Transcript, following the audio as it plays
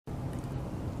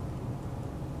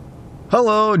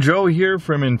Hello, Joe here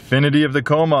from Infiniti of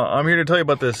Tacoma. I'm here to tell you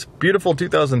about this beautiful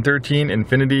 2013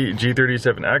 Infiniti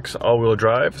G37X all-wheel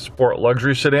drive sport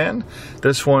luxury sedan.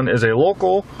 This one is a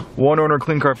local one-owner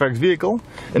clean Carfax vehicle.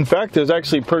 In fact, it was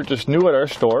actually purchased new at our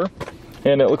store,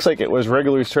 and it looks like it was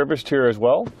regularly serviced here as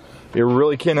well. You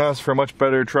really can't ask for a much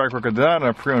better track record than that on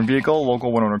a pre-owned vehicle.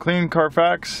 Local one-owner clean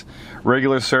Carfax,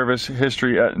 regular service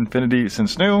history at Infiniti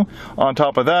since new. On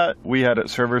top of that, we had it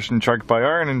serviced and checked by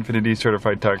our Infiniti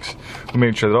certified techs who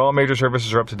made sure that all major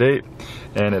services are up to date,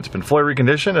 and it's been fully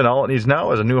reconditioned, and all it needs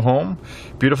now is a new home.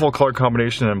 Beautiful color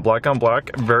combination in black on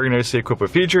black, very nicely equipped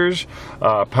with features,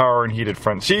 power and heated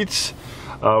front seats.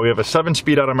 We have a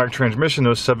 7-speed automatic transmission.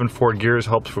 Those 7 forward gears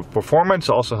helps with performance,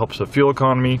 also helps with fuel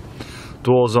economy.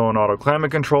 Dual zone auto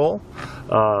climate control,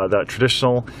 that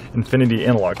traditional Infiniti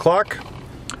analog clock,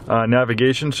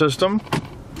 navigation system,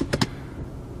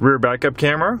 rear backup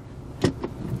camera,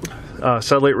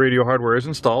 satellite radio hardware is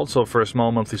installed, so for a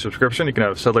small monthly subscription you can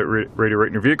have satellite radio right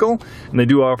in your vehicle, and they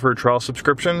do offer trial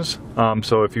subscriptions,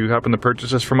 so if you happen to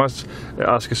purchase this from us,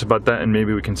 ask us about that and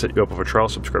maybe we can set you up with a trial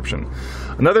subscription.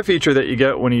 Another feature that you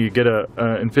get when you get a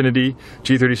Infiniti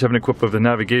G37 equipped with the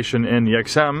navigation and the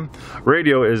XM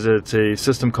radio is it's a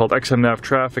system called XM Nav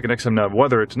Traffic and XM Nav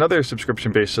Weather. It's another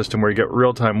subscription-based system where you get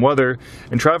real-time weather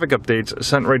and traffic updates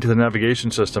sent right to the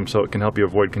navigation system, so it can help you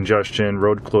avoid congestion,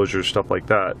 road closures, stuff like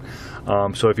that.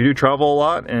 So if you do travel a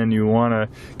lot and you want to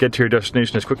get to your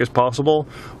destination as quick as possible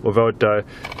without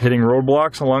hitting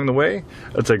roadblocks along the way,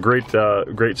 it's a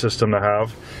great system to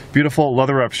have. Beautiful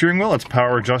leather-wrapped steering wheel. It's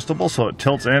power adjustable, so it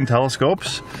tilts and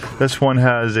telescopes. This one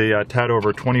has a tad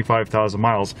over 25,000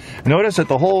 miles. Notice that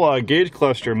the whole gauge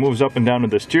cluster moves up and down to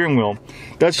the steering wheel.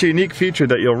 That's a unique feature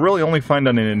that you'll really only find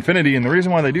on an Infiniti, and the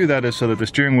reason why they do that is so that the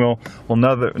steering wheel will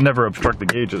never obstruct the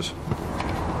gauges.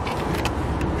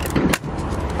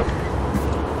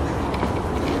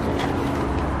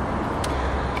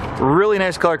 Really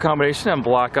nice color combination and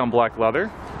black on black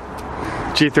leather.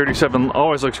 G37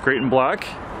 always looks great in black.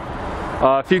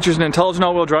 Features an intelligent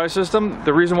all-wheel drive system.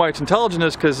 The reason why it's intelligent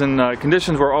is because in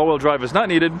conditions where all-wheel drive is not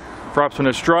needed, perhaps when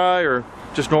it's dry or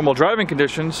just normal driving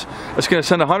conditions, it's going to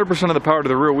send 100% of the power to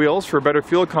the rear wheels for better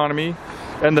fuel economy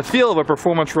and the feel of a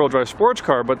performance rear drive sports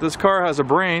car. But this car has a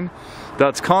brain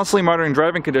that's constantly monitoring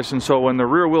driving conditions, so when the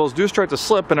rear wheels do start to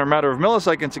slip in a matter of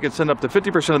milliseconds, it can send up to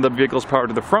 50% of the vehicle's power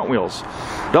to the front wheels.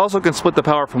 It also can split the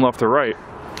power from left to right.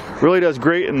 Really does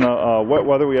great in the wet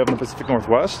weather we have in the Pacific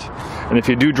Northwest, and if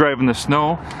you do drive in the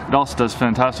snow, it also does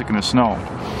fantastic in the snow.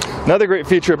 Another great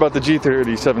feature about the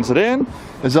G37 sedan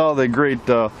is all the great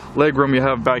leg room you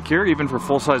have back here, even for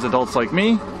full-size adults like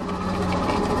me.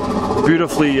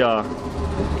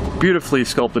 Beautifully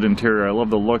sculpted interior. I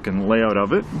love the look and layout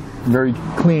of it. Very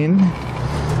clean.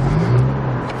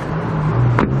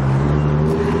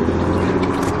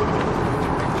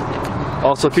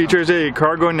 Also features a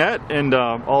cargo net and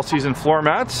all-season floor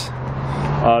mats.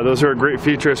 Those are a great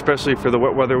feature, especially for the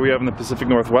wet weather we have in the Pacific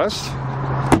Northwest.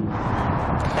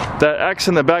 That X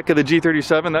in the back of the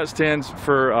G37, that stands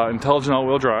for intelligent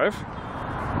all-wheel drive.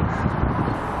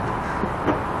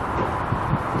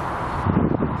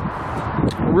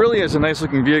 Really is a nice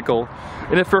looking vehicle,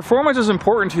 and if performance is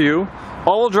important to you,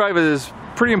 all-wheel drive is a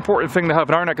pretty important thing to have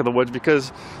in our neck of the woods,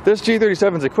 because this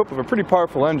G37 is equipped with a pretty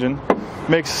powerful engine.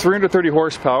 Makes 330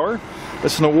 horsepower.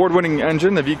 It's an award-winning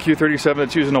engine, the VQ37,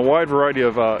 that's used in a wide variety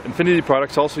of Infiniti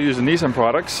products, also used in Nissan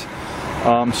products.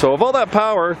 So with all that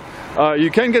power, you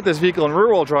can get this vehicle in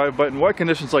rear-wheel drive, but in wet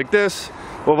conditions like this,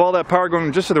 with all that power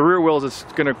going just to the rear wheels, it's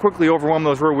going to quickly overwhelm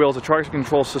those rear wheels. The traction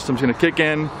control system is going to kick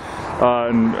in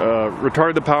and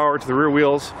retard the power to the rear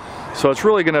wheels. So it's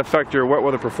really going to affect your wet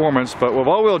weather performance. But with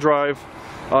all-wheel drive,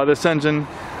 this engine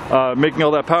making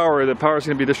all that power, the power is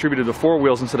going to be distributed to 4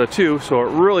 wheels instead of 2, so it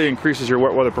really increases your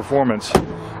wet weather performance.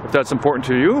 If that's important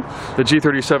to you, the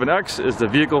G37X is the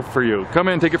vehicle for you. Come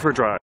in and take it for a drive.